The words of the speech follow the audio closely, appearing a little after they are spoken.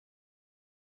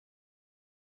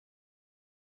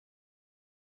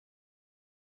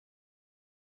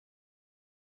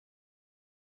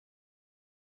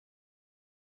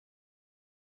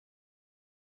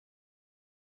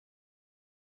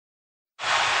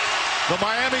The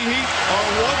Miami Heat are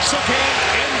once again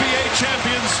NBA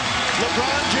champions.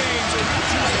 LeBron James.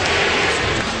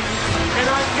 And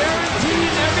I'm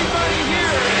guaranteeing everybody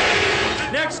here,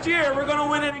 next year we're going to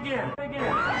win it again.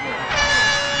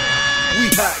 We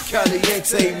hot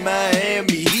caliente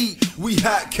Miami Heat. We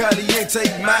hot caliente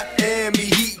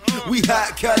Miami Heat. We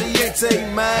hot caliente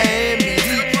Miami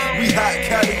Heat. We hot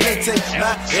caliente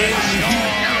Miami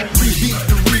Heat. Reheat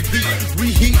the repeat,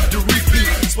 reheat the repeat.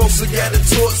 Supposed to get a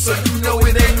torch, so you know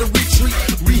it ain't a retreat.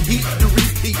 Reheat the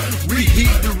repeat,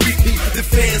 reheat the repeat. The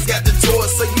fans got the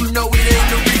torch, so you know it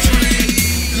ain't a retreat.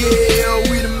 Yeah,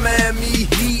 we the Miami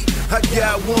Heat. I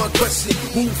got one question,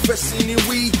 who fresher than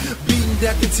we? Beating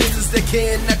down contenders that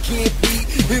can't beat,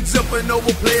 and jumping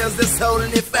over players that's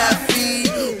holding it 5 feet.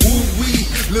 Woo wee,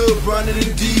 LeBron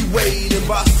and D-Wade, and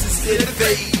Boston steady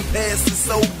fading, passing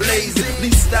so blazing.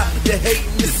 Please stop the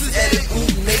hating, this is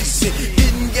Attitude Nation.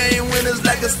 Hitting game winners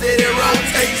like a steady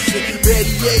rotation.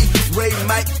 Betty A, Ray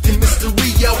Mike, and Mr.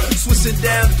 Rio, switching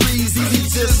down threes, easy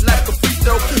just like a free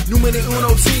throw. Numero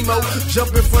uno Timo,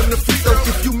 jumping from the free throw.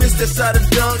 If you miss that shot of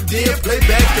dunk, then play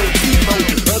back your Timo.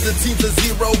 Other teams are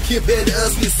zero, compared to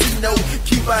us we see no.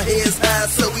 Keep our heads high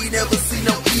so we never see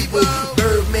no evil.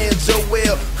 Birdman,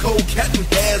 Joel, Cole, Captain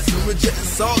Hazard,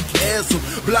 rejecting sarcasm.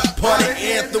 Block party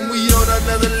anthem, we on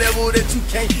another level that you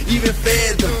can't even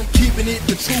fathom. Keeping it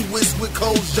the truest with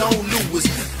Coach John Lewis.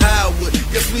 Howard,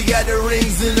 yes we got the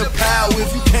rings and the power.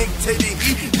 If you can't take the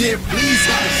heat, then please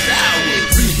hit the shower.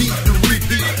 Reheat the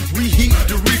repeat, reheat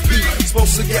the repeat.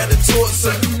 Supposed to get a torch,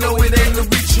 so you know it ain't a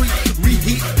retreat.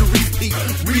 Reheat the repeat,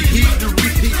 reheat the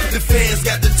repeat. The fans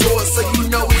got the torch, so you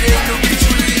know it ain't a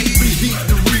retreat. Reheat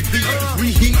the repeat,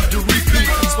 reheat the repeat.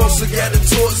 Supposed to get a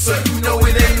torch, so you know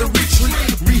it ain't a retreat.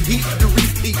 Reheat the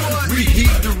repeat,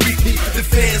 reheat the repeat. The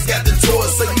fans got the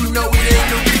torch, so you know it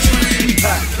ain't a retreat. We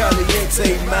hot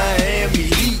caliente Miami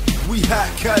Heat. We hot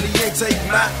caliente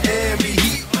Miami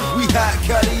Heat. We hot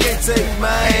caliente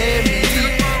Miami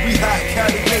Heat. We hot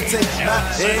caliente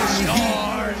Miami Heat.